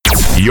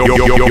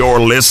You're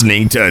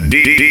listening to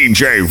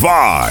DJ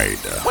Vide.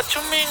 What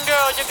you mean,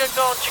 girl? You got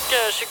gone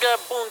chicken. She got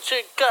boom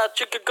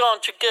chicken gone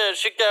chicken.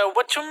 She got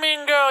what you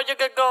mean, girl? You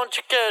got gone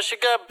chicken. She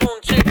got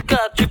boom chicken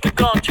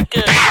gone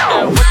chicken. She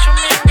got what you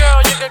mean, girl?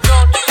 You got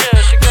gone chicken.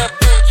 She got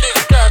boom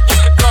chicken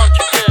gone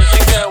chicken. She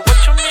got what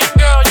you mean,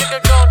 girl? You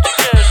got gone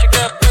chicken. She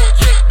got boom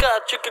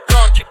chicken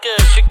gone chicken.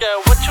 She got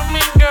what you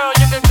mean, girl?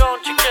 You got gone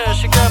chicken.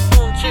 She got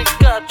boom chicken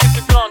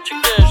gone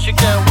chicken. She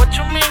got what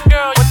you mean,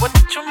 girl? What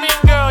you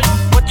mean, girl?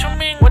 What you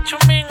mean? What you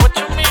mean? What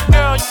you mean,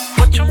 girl?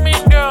 What you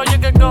mean, girl? You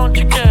got gone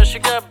chicken. She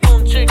got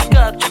boom chicken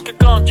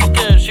gone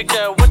chicken. She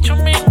got what you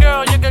mean,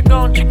 girl? You got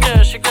gone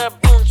chicken. She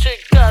got boom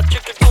chicken boom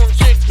chicken.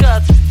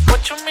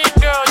 What you mean,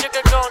 girl? You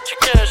got gone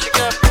chicken. She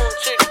got boom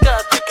chicken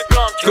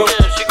gone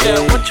chicken. She got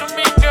what you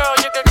mean, girl?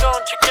 You got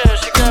gone chicken.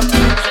 She got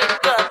boom chicken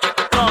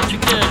gone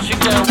chicken. She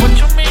got what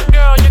you mean,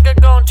 girl? You got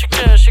gone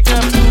chicken. She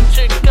got boom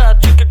chicken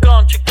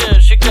gone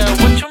chicken. She got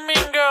what you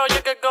mean, girl?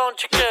 You got gone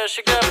chicken.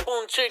 She got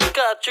boom chicken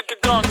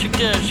gone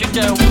chicken. She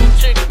got boom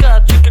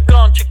chicken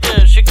gone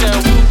chicken. She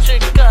got boom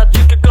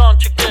chicken gone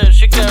chicken.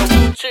 She got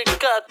boom chicken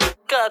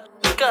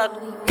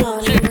boom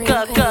chicken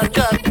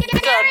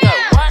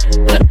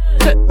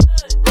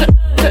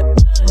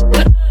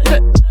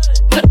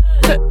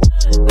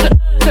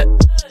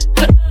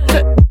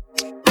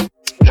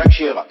Jacques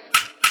Chirac.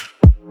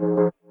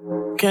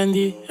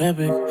 Candy heb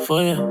ik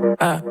voor je,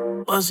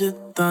 was het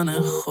dan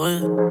een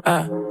goeie,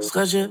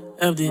 schatje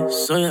heb die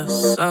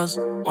sojasaus,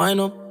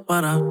 wine op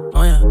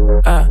paranoia,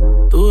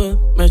 doe het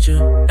met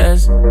je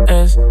S,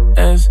 S,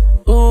 S,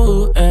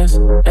 S,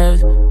 S,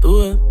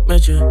 doe het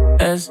met je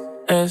S,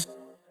 S.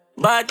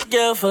 Bad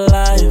girl for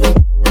life,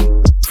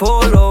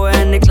 follow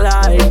en ik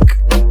like,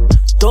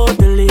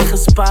 totally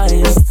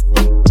gespiced,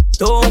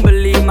 don't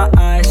believe my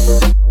eyes,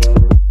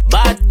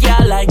 bad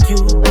girl like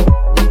you.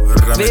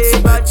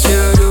 Weet wat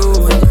je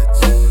doet,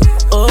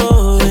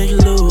 oh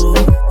ik loop,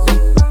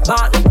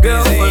 bad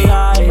girl for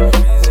life.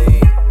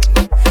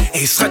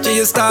 Hey schatje,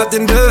 je staat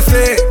in de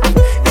fik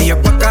en je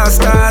bakka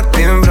staat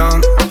in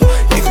brand.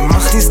 Ik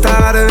mag niet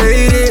staren,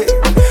 weet ik,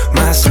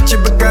 maar schatje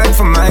bekijk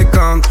van mijn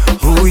kant.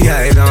 Hoe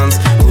jij danst,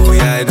 hoe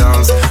jij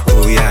danst,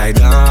 hoe jij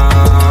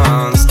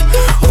danst.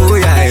 Hoe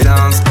jij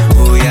danst,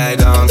 hoe jij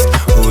danst,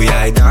 hoe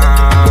jij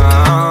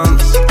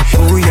danst.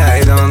 Hoe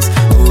jij danst,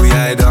 hoe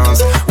jij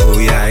danst,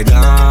 hoe jij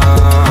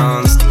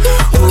danst.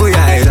 Hoe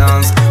jij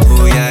danst,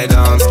 hoe jij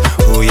danst,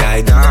 hoe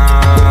jij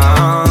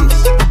danst.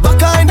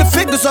 Bakka in de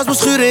fik, dus als we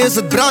schuren is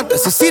het brand. En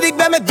ze ziet ik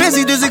ben met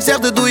busy, dus ik zeg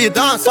dat doe je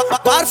dans.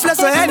 Paar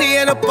flessen Henny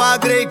en een paar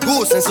Grey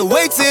Goose. En ze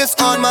weet ze is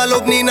on, maar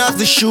loopt niet naast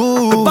de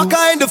shoe.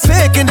 Bakka in de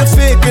fik, in de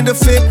fik, in de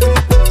fik.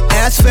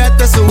 Ass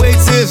vet en ze weet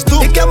ze is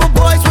doe. Ik heb mijn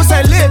boys, we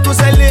zijn lit, we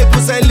zijn lit,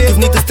 we zijn lit. Hoef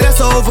niet te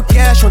stressen over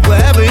cash, want we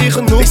hebben hier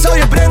genoeg. Ik zal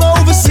je brengen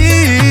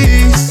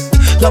overseas.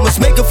 Laat me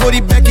smeken voor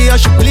die bekkie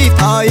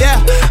alsjeblieft, oh yeah.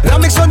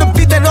 Ram ik zonder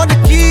beat en on the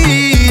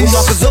keys. We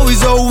maken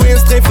sowieso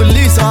winst, geen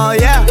verlies, oh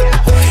yeah.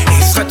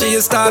 Hey schatje,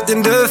 je staat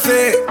in de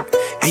fik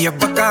en je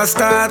bakka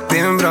staat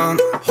in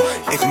brand.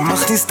 Ik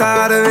mag niet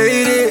staren,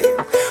 weet ik,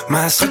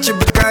 maar schatje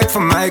bekijk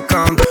van mijn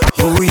kant.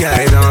 Hoe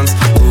jij danst,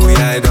 hoe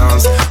jij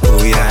danst,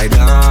 hoe jij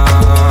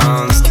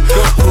danst.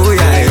 Hoe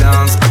jij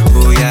danst,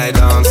 hoe jij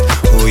danst,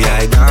 hoe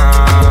jij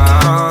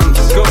danst.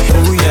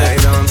 Hoe jij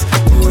danst,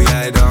 hoe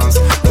jij danst,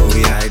 hoe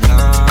jij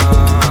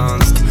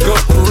danst.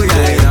 Hoe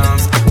jij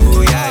danst,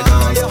 hoe jij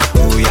danst,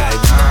 hoe jij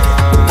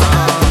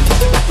danst.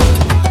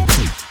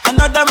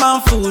 Another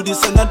man food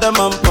is another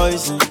man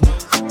poison.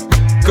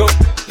 Go,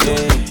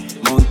 yeah.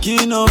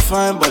 Monkey no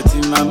fine, but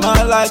in my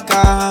mind like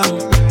I am.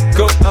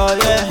 Go, oh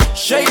yeah.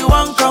 Sure you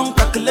want come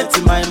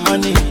calculate my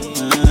money.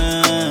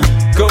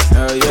 Go,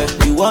 oh yeah.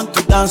 You want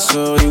to dance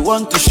or you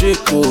want to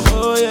shake,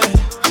 oh yeah.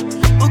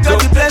 Who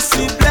got the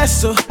blessing,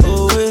 bless oh,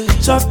 oh yeah.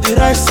 Chop the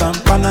rice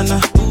and banana,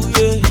 oh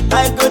yeah.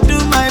 I go do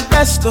my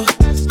best, oh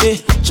yeah.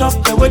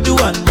 Chop the way do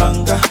one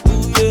banga,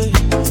 oh yeah.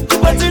 The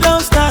party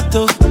don't start,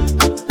 oh.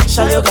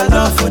 Shayo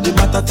love for the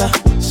matata.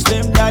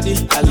 Slim daddy,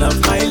 I love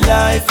my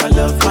life, I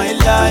love my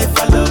life,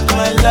 I love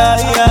my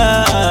life,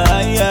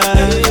 yeah,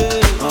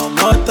 yeah. Oh,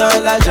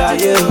 Motala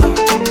Jaye.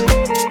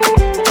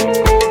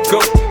 Go.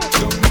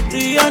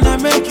 Rihanna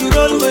make you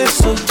roll with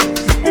so.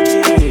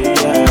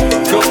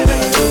 Yeah. Go.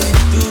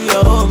 Do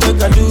your own,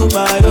 make I do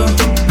my own.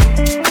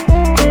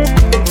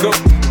 Go.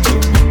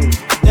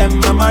 Them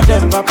mama,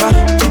 them papa,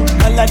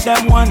 all of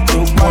them want to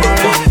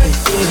party.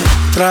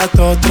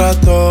 Trato,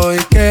 trato y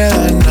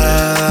queda en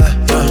nada.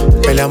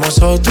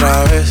 Peleamos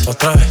otra vez,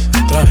 otra vez,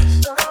 otra vez.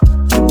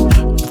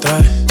 Otra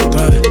vez,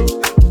 otra vez.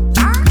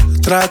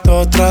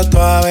 Trato,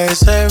 trato, a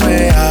veces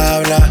me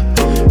habla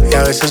y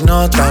a veces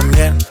no tan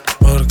bien.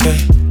 ¿Por qué?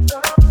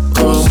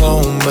 Como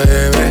un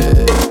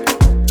bebé.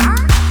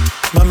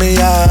 Mami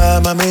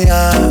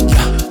ya,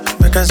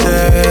 me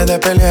cansé de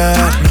pelear.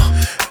 No,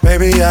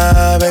 baby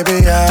ya,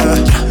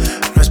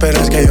 no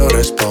esperes que yo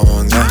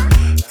responda.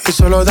 Y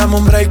solo dame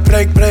un break,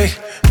 break, break.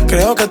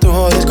 Creo que tú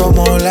jodes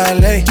como la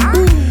ley.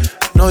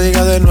 No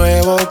digas de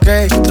nuevo,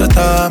 ok.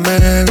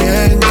 Trátame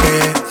bien,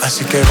 que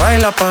Así que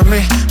baila pa'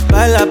 mí,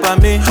 baila pa'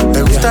 mí.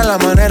 me gusta la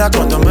manera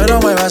cuando me lo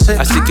muevas así.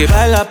 Así que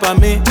baila pa'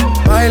 mí,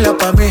 baila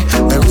pa' mí,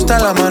 me gusta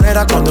la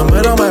manera cuando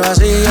me lo muevas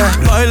así. Yeah.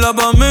 Baila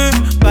pa' mí,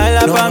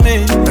 baila pa'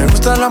 mí. Me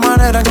gusta la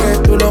manera en que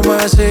tú lo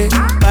mueves así.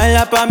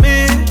 Baila pa'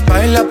 mí,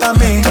 baila pa'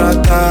 mí.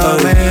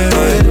 Trátame,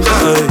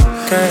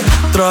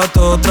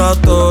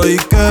 trato y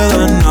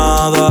queda en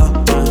nada.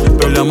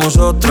 Peleamos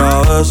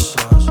otra vez.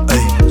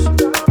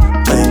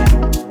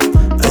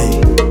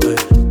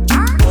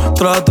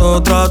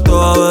 Trato,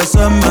 a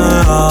veces me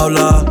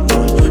habla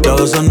y a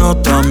veces no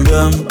tan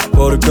bien,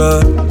 porque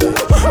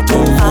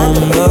como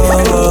un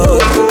bebé.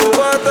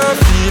 What a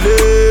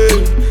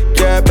feeling,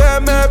 yeah, be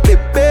my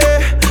baby,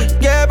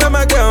 yeah, be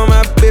my girl,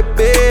 my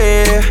baby,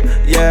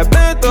 yeah,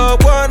 be the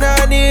one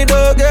I need,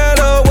 oh girl,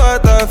 oh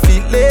what a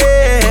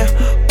feeling,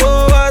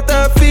 oh what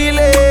a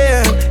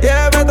feeling,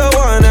 yeah, be the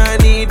one I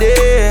need,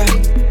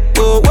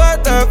 oh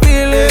what a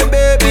feeling,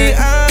 baby,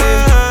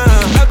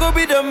 I go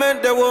be the man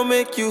that will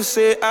make you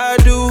say I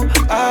do.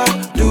 I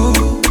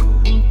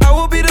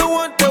will be the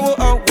one that will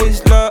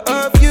always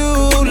love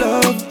you.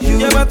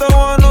 Yeah, but the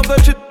one of the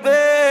truth,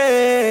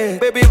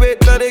 baby,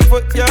 wait, let it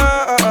for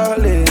y'all.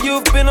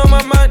 You've been on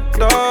my mind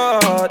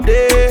all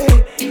day.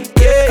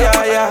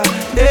 Yeah.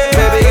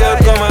 Baby girl,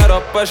 come out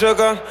up, push your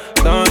gun.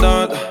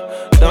 Dun.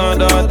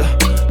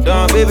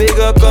 Baby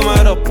girl, come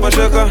out up, push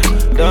your gun.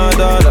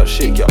 Dun.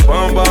 Shake your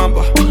bum.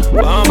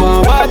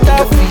 What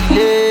a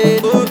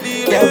feeling,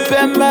 yeah,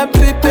 be my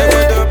baby,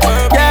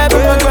 yeah, be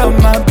my girl,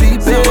 my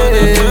baby,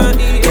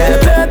 yeah,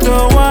 be the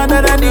one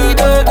that I need,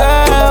 oh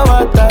girl.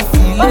 What a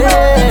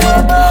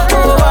feeling,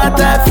 oh what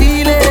a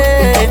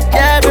feeling,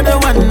 yeah, be the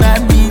one I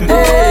need,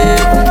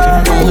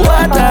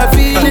 what a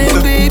feeling,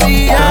 baby,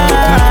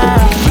 yeah.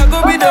 I go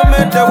be the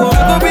man that will, I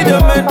go be the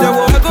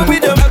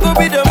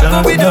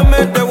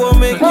man that will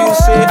make you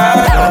say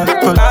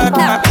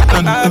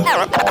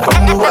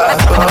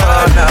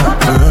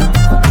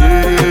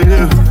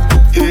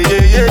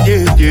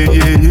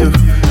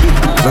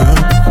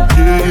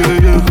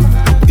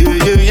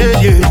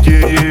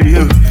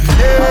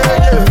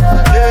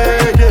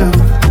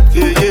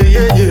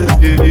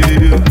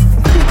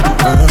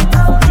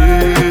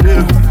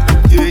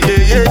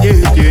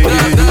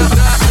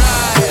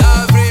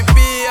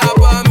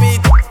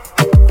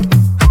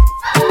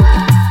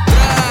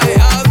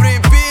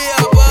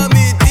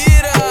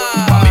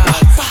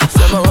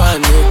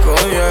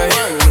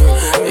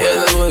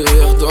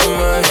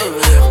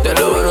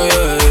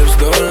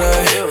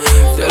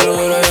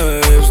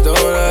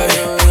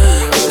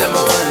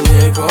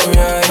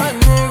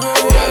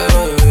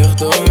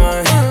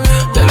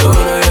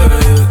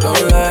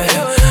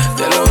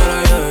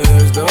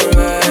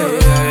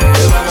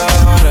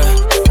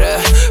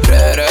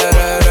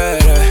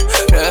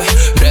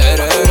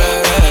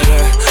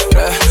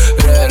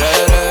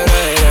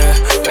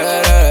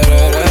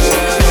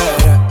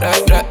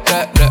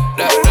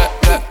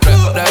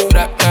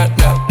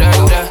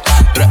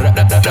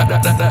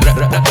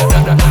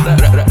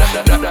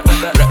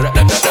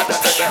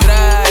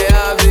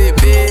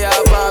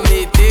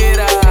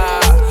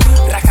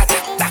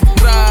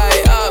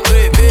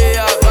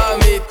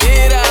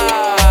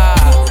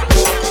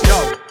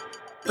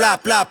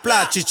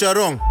Pla,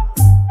 chicharrón.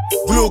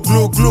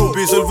 Glue,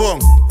 bisolvón.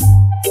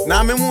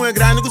 Na me mueve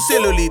grande com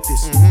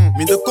celulitis.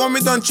 Me dá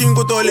come don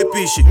chingo dole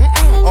piche.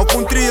 Op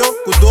un trio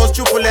com dois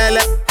chupolele.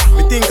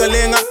 Me tinka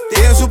lenga,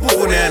 tem su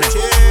pupunene.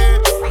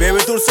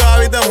 Baby, tu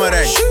sabe da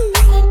maré.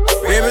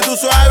 Baby, tu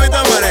sabe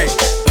da maré.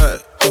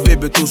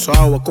 Baby, tu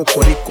zou een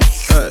cocorico.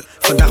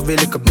 Vandaag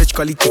wil ik een bitch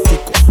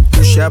kwalitatico.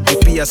 Puxa,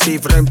 BP, save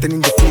ruimte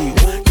in de trio.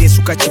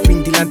 Deze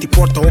kachipin die lanti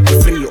porta op de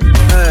frio.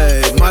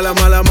 Hey, mala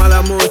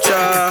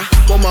mucha.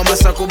 Kom mama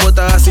sako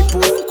bota asipu.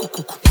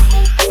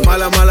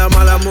 Mala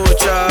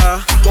mucha.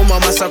 Kom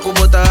mama sako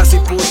bota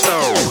asipu.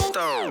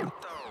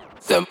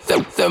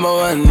 Te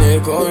wanneer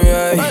kom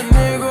jij?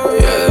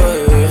 Jij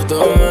ligt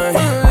door mij.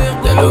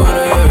 Jij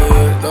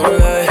loopt door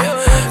mij.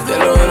 Jij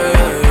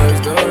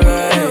loopt door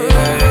mij.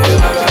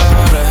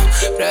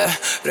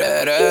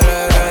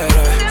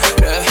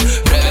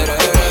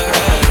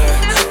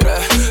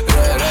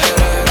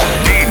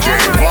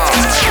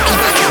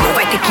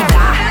 Vai ter que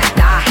dar.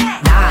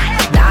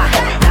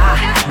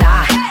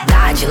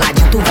 De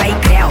ladinho tu vai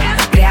creu.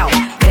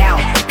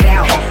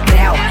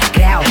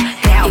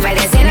 E vai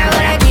descendo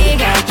agora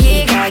giga.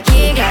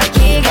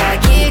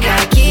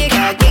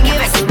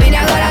 Vai subindo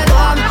agora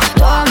toma.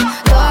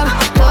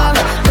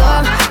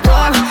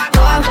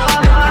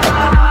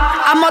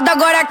 A moda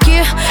agora aqui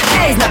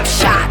é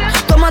Snapchat.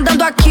 Tô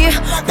mandando aqui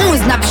um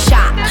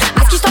Snapchat.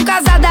 As que estão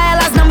casadas,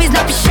 elas não me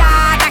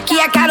Snapchat. Aqui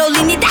é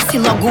Carolina e desce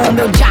logo o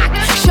meu jack.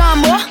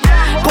 Chamou?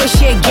 Pois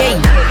cheguei.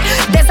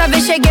 Dessa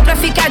vez cheguei pra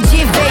ficar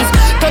de vez.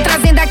 Tô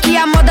trazendo aqui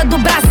a moda do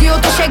Brasil.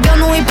 Tô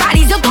chegando em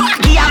Paris, eu tô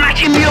aqui há mais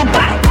de 1000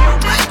 pai.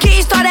 Que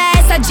história é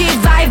essa de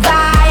vai?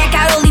 A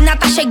Carolina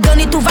tá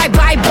chegando e tu vai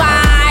bye.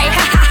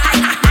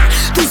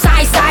 Tu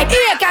sai.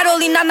 E a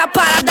Carolina na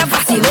parada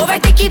vacilou, vai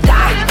ter que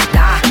dar.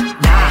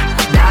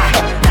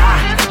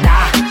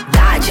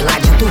 De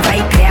ladinho tu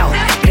vai creu.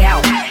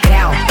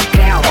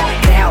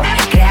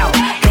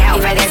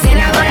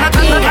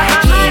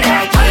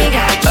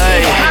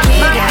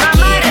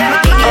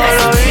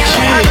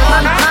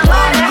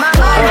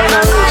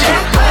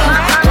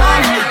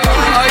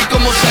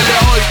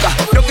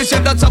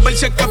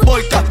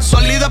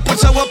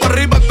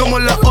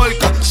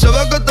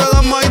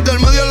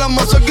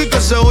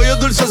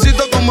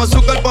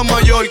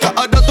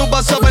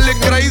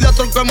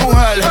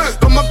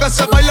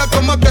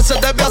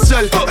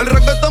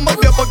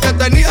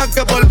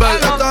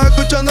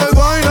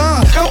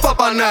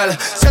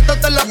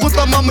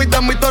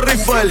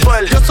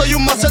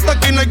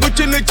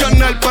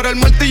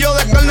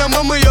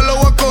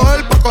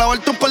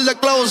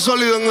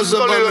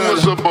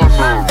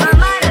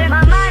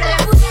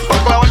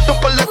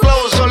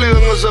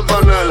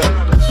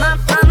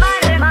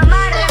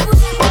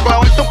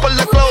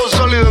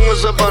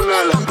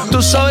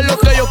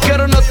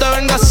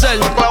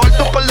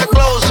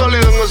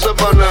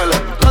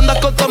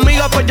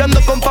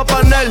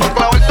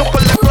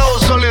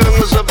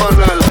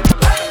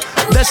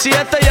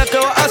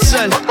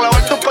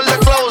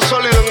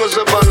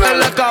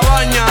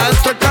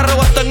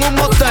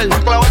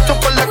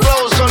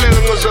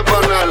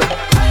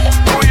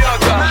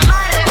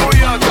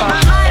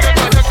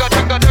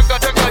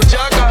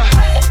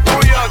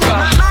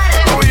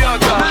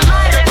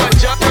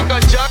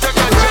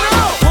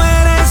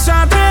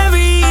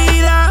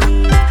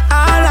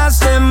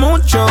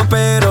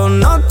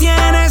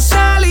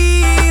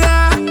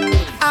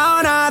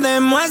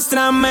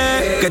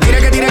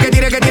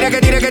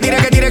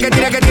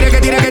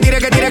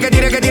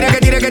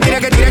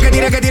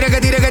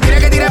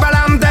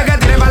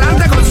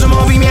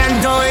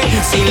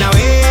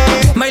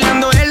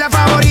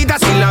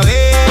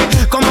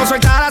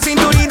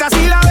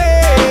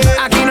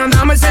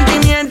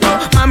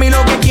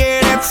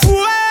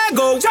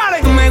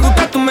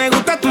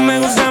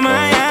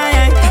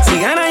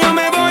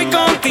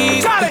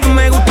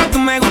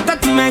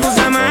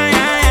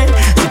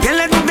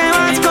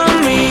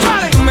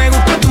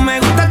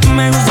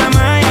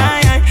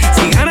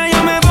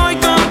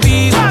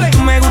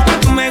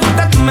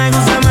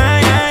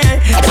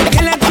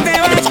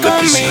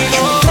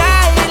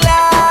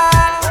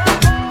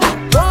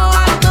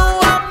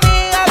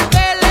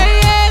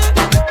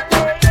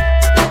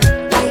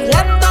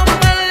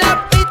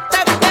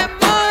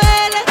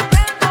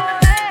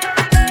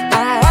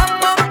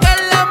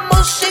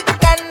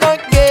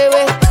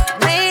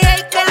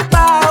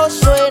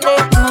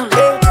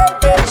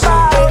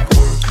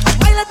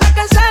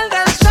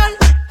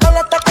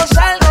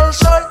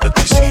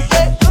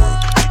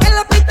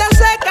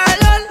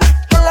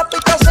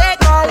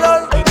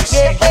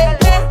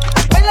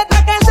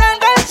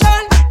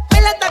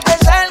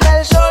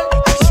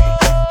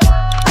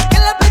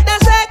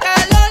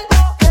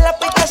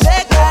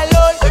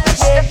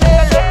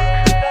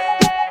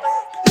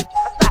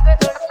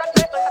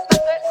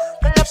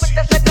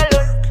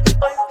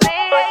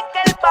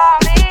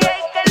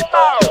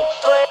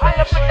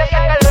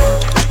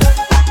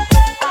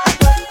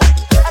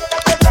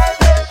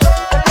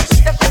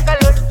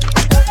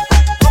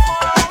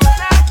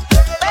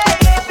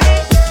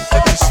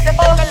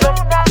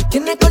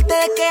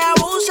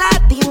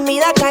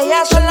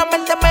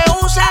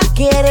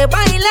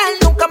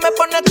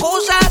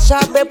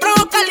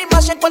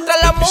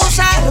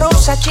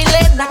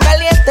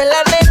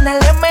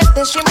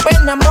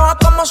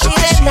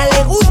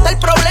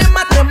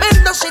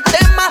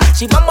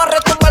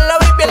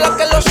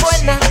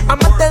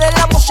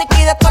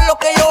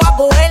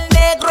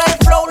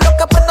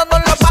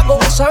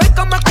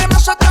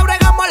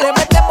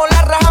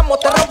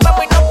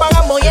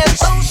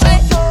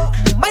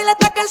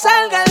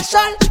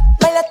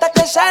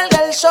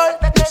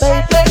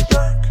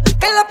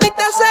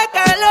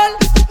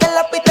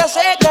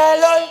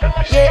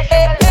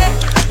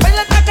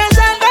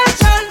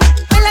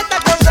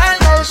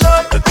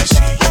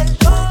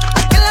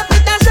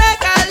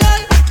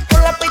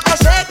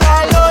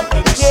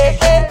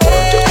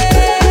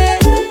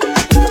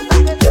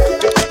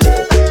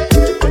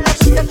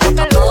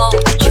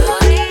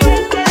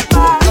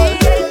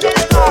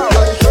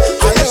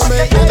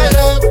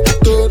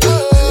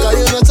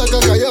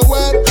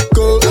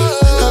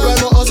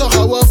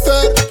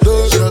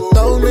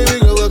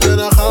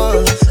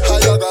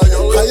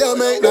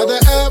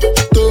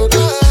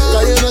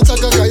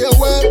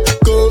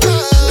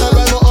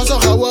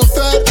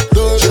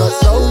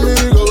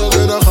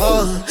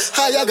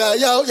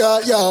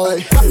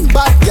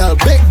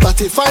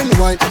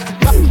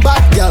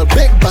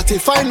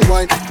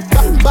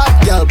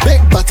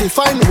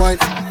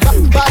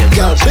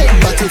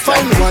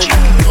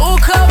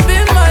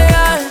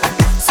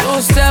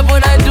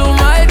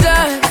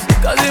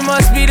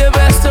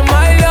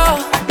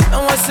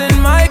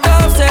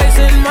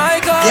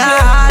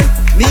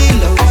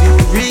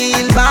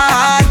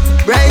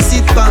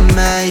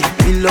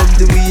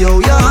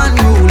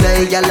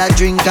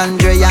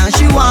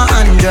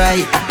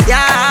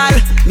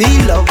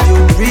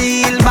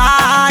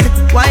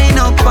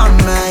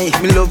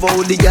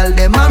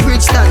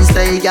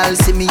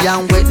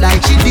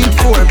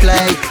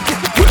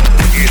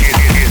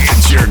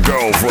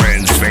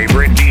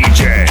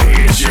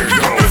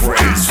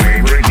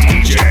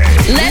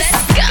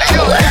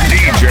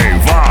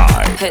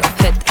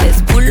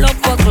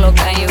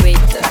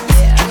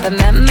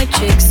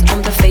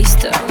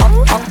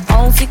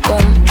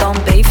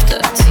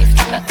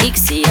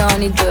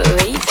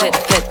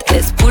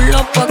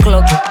 up a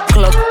clock,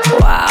 clock,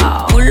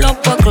 wow. Pull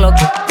up a clock,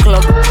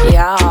 clock,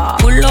 ja.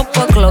 Pull up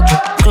a clock,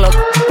 clock,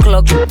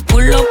 clock.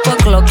 Pull up a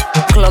clock,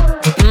 clock.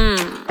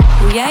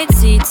 Hoe jij het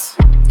ziet,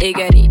 ik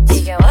er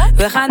niet.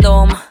 We gaan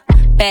dom,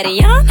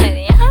 Perian.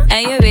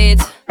 En je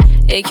weet,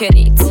 ik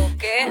geniet.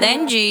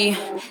 Denji,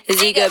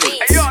 zieke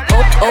beat.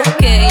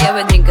 Oké, ja,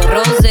 we drinken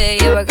rosé.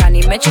 Ja, we gaan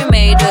niet met je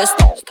mee, dus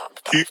stop.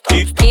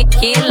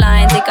 Geen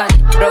lines, ik kan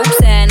niet broke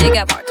zijn. Ik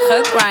heb hard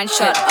gegrind,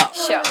 shut up.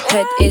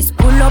 Het is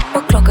pull up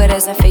a klok, er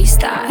is een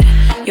feestdaar.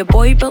 Je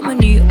boy belt me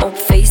nu op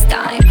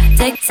FaceTime.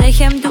 Zeg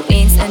hem, doe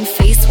eens een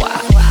face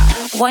swap.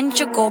 Want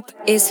je kop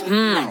is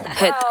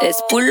het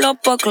is pull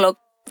up a klok,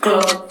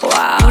 klok,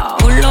 wow.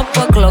 Pull up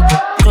a klok,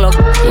 klok,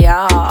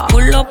 ja.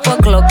 Pull up a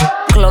klok,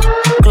 klok,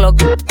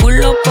 klok.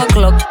 Pull up a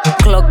klok,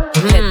 klok.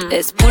 Het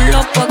is pull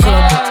up a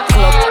klok,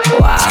 klok,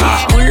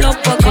 wow. Pull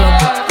up a klok,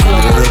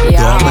 klok,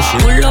 ja.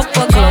 Pull up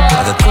a klok,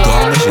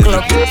 klok,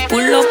 klok.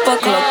 Pull up a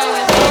klok.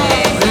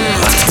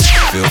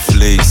 Veel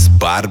vlees,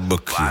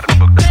 barbecue.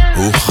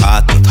 Hoe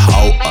gaat het?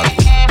 Hou op.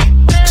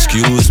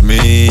 Excuse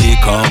me,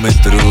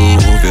 coming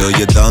through. Wil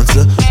je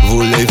dansen?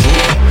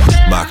 Voulez-vous?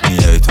 Maakt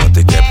niet uit, want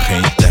ik heb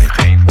geen tijd.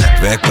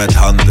 Werk met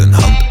handen,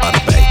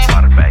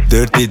 handarbeid.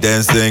 Dirty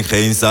dancing,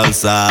 geen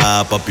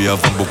salsa. Papi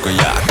of een boeken,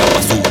 ja,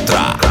 Kama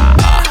Sutra.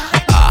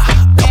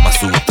 Kama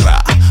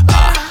Sutra.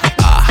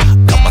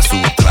 Kama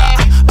Sutra.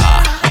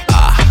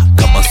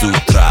 Kama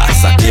Sutra.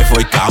 Saque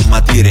foi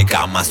kama, tire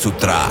Kama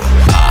Sutra.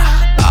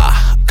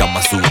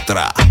 Kama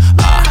Sutra.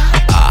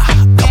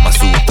 Kama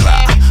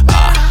Sutra.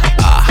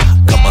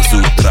 Kama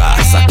Sutra.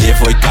 Saque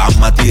foi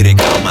kama, tire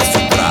Kama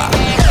Sutra.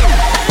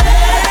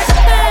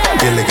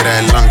 Ik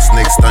rij langs,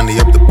 niks staan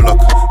niet op de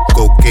blok.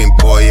 Cocaine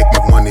boy, ik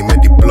maak money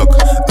met die blok.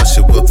 Als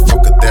je wilt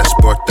fokken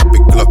dashboard, heb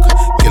ik klok.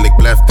 Kill, ik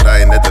blijf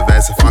draaien, net de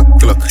wijze van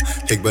klok.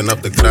 Ik ben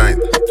op de grind,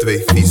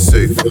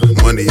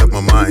 247. Money op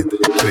my mind,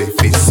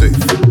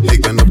 247.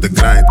 Ik ben op de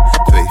grind,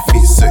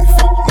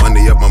 247.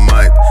 Money op my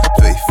mind,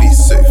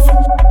 247.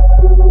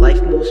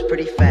 Life moves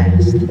pretty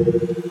fast.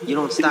 You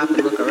don't stop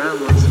and look around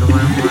once in a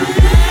while.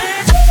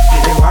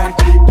 Get it right,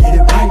 get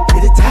it right,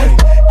 get it tight.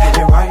 Get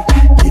it right,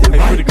 get it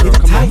right, get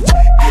it tight.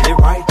 Get it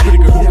right, get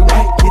it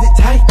right, get it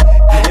tight.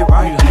 Get it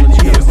right,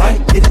 get it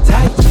right, get it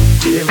tight.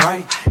 Get it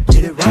right,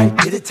 get it right,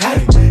 get it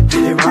tight. Get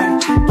it right,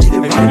 get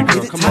it right, get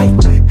it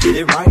tight. Get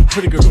it right,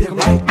 get it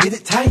right, get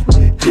it tight.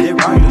 Get it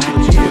right,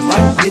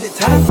 get it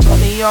tight.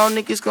 None of y'all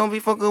niggas gon' be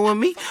fucking with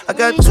me. I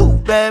got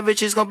 2 bad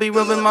bitches gon' be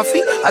rubbing my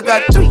feet. I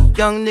got 3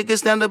 young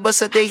niggas down the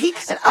bus at their heat.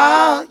 And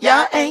all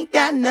y'all ain't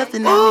got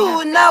nothing on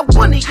me. Ooh, not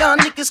one of y'all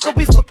niggas gon'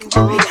 be fucking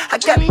with me. I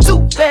got 2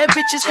 bad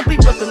bitches gon' be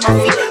rubbing my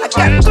feet. I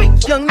got 3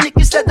 young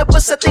niggas at the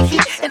bus at their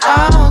heat. And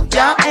all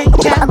y'all ain't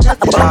got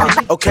nothing on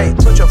me. Okay,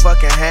 put your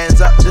fucking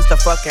hands up, this the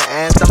fucking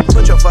anthem.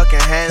 Put your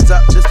fucking hands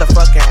up, this the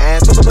fucking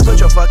anthem. Put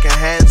your fucking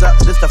hands up,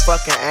 this the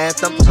fucking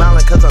anthem.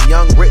 Smiling cause I'm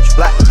young, rich,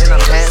 black, and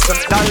I'm handsome.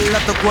 Dale a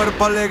tu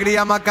cuerpo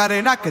alegría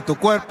Macarena, que tu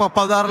cuerpo es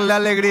pa' darle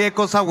alegría y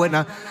cosa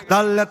buena.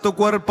 Dale a tu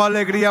cuerpo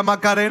alegría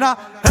Macarena,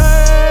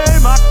 hey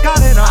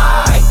Macarena.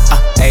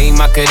 Ayy,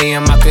 Macarena,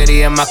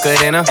 Macarena,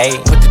 Macarena. Ayy,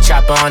 put the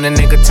chopper on the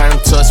nigga, turn him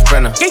to a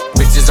sprinter.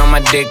 Bitches on my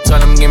dick, tell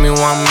him give me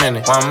 1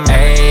 minute.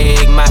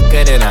 Ayy,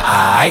 Macarena,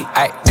 aight,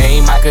 aight.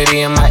 Ayy,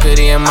 Macarena,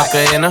 Macarena,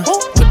 Macarena.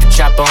 Put the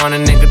chopper on a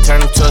nigga,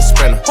 turn him to a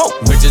sprinter.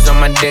 Bitches on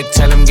my dick,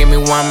 tell him give me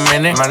 1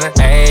 minute.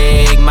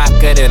 Ayy,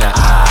 Macarena,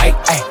 aight,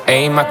 aight.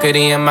 Ayy,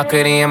 Macarena,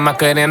 Macarena,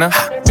 Macarena.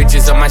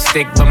 Bitches on my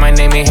stick, but my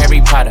name ain't Harry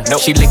Potter.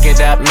 Nope. She lick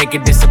it up, make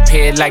it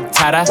disappear like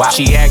Tata. Wow.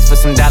 She asked for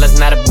some dollars,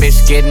 not a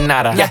bitch getting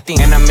out of. Yeah.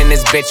 And I'm in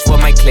this bitch for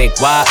my click.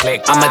 Why?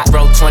 I'ma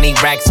throw 20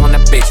 racks on a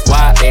bitch.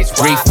 Why?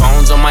 3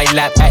 phones on my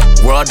lap,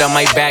 world on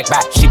my back.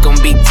 She gon'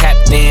 be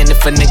tapped in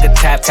if a nigga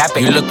tap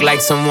it. You look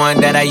like someone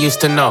that I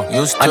used to know.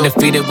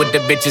 Undefeated with the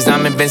bitches,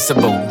 I'm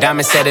invincible.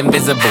 Diamond said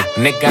invisible.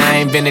 Nigga, I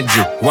invented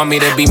you. Want me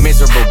to be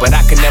miserable, but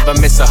I can never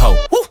miss a hoe.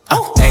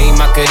 Ayy,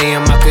 Macarena,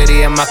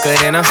 Macarena,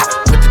 Macarena.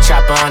 Put the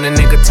chopper on a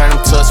nigga, turn him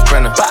to a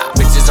sprinter.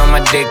 Bitches on my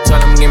dick, tell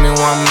him give me 1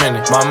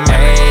 minute.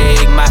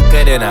 Ayy,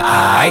 Macarena,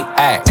 aight,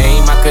 aight. Ayy,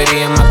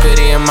 Macarena,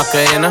 Macarena,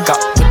 Macarena.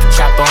 Put the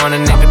chopper on a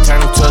nigga,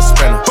 turn him to a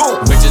sprinter.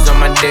 Bitches on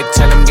my dick,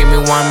 tell him give me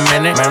 1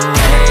 minute.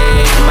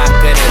 Ayy,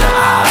 Macarena,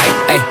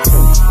 aight,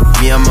 ayy.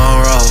 Me, I'm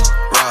on roll.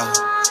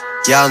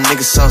 Y'all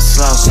niggas so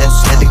slow.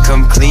 Had to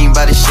come clean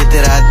by the shit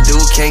that I do.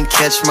 Can't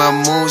catch my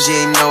moves, you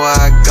ain't know where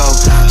I go.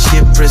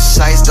 Shit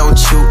precise, don't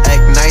you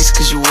act nice,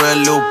 cause you were a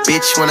little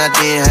bitch when I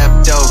didn't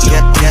have dough.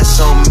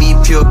 Gas on me,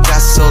 pure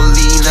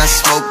gasoline. I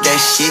smoke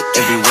that shit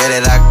everywhere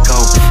that I go.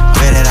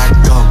 Where that I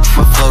go,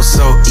 my flow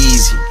so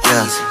easy.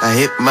 Yeah, I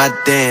hit my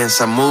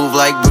dance, I move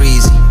like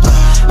breezy.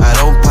 I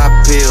don't pop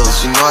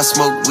pills, you know I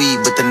smoke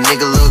weed, but the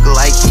nigga look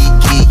like he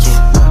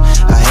geeking.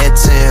 I had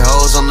 10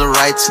 hoes on the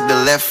right, took the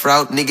left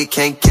route, nigga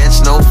can't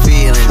catch no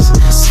feelings.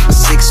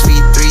 6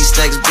 feet 3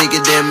 stacks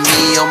bigger than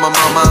me, on my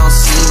mama I don't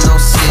see no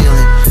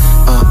ceiling.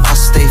 I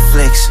stay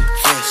flexing,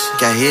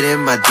 got hit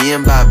in my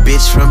DM by a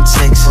bitch from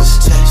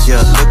Texas.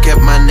 Yeah, look at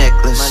my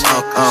necklace.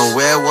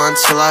 Wear one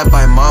till I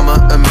buy mama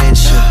a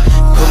mansion.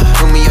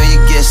 Put me on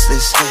your guest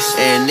list.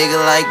 And nigga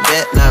like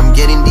that, now I'm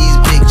getting these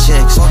big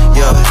checks.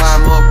 Yeah,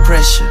 apply more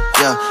pressure.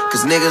 Yeah,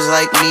 cause niggas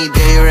like me,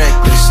 they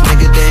reckless.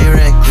 Nigga,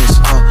 they reckless.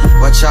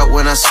 Watch out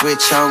when I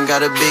switch, I don't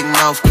got a big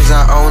mouth cause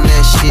I own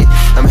that shit.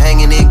 I'm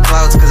hanging in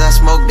clouds cause I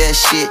smoke that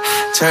shit.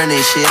 Turn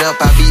that shit up,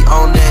 I be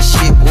on that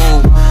shit. Woo,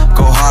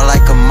 go hard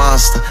like a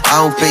monster. I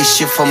don't pay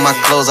shit for my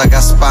clothes, I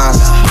got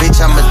sponsors. Bitch,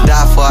 I'ma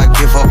die before I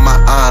give up my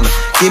honor.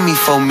 Give me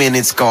 4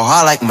 minutes, go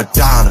hard like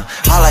Madonna.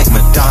 Hard like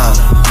Madonna.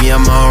 Me,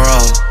 I'm on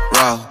roll.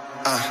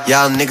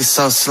 Y'all niggas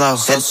so slow.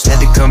 Had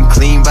to come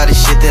clean by the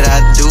shit that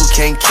I do.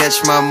 Can't catch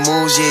my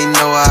moves, you ain't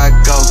know how I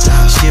go.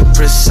 Shit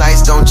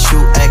precise, don't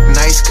you act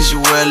nice, cause you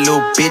were a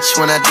little bitch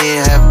when I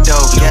didn't have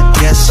dough.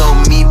 Gas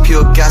on me,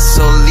 pure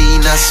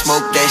gasoline. I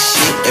smoke that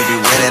shit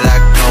everywhere that I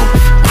go.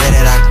 Where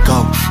that I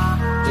go?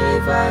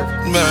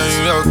 Man,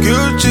 you're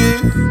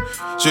guilty.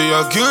 Say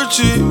you're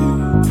guilty.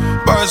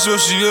 By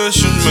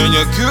association, man,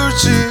 you're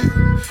guilty.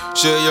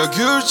 Say you're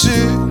guilty.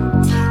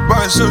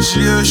 By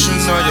association,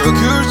 now you're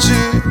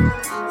guilty.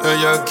 Yeah,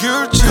 you're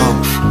guilty.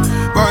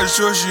 By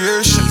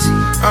association.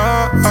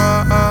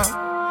 Yeah.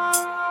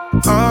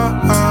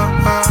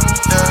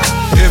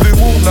 If it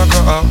walk like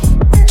a up,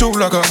 talk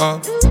like a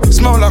up,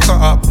 smell like a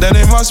up, then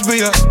it must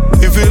be a.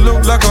 If it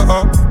look like a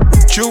up,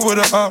 chill with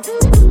a up,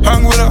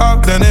 hang with a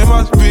up, then it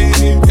must be.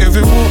 If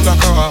it walk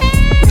like a up,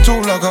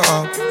 talk like a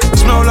up,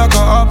 smell like a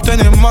up, then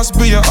it must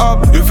be a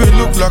up. If it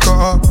look like a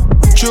up,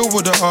 chill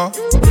with a up,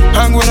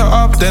 hang with a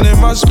up, then it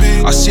must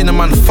be. I seen a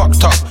man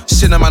fucked up,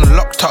 seen a man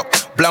locked up,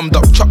 blammed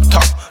up, chopped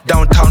up,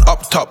 downtown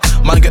up top.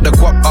 Man get the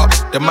guap up,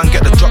 the man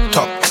get the drop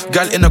top.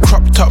 Gal in a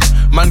crop top,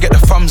 man get the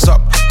thumbs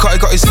up. Cutty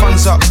got his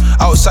funds up,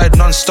 outside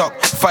non-stop.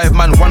 5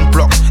 man, 1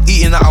 block,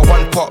 eating out of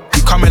 1 pot.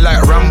 You coming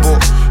like Rambo,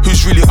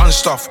 who's really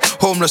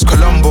unstuffed? Homeless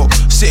Colombo,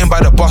 sitting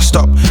by the bus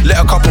stop. Let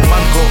a couple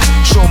man go,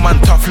 show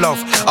man tough love.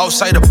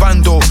 Outside the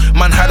bando,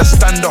 man had a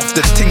standoff.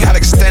 The ting had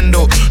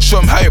extendo, show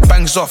him how it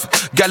bangs off.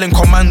 Gal in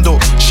commando,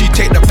 she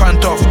take the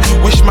pant off.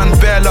 Wish man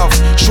bare love,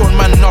 show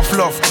man enough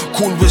love.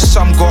 Cool with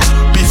some, got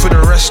beef with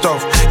the rest of.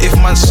 If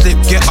man slip,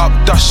 get up,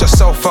 dust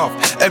yourself up.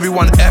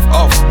 Everyone F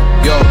off,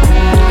 yo.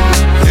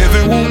 If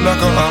it walk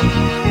like a up,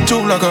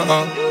 talk like a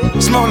up,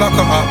 smell like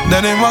a up,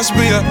 then it must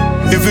be a.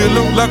 If it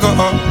look like a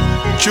up,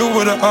 chill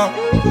with a up,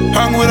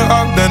 hang with a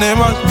up, then it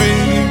must be.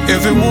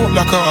 If it walk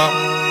like a up,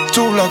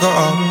 talk like a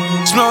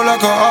up, smell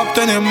like a up,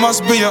 then it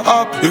must be a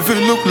up. If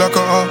it look like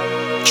a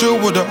up, chill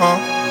with a up,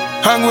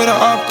 hang with a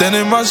up, then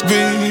it must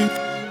be.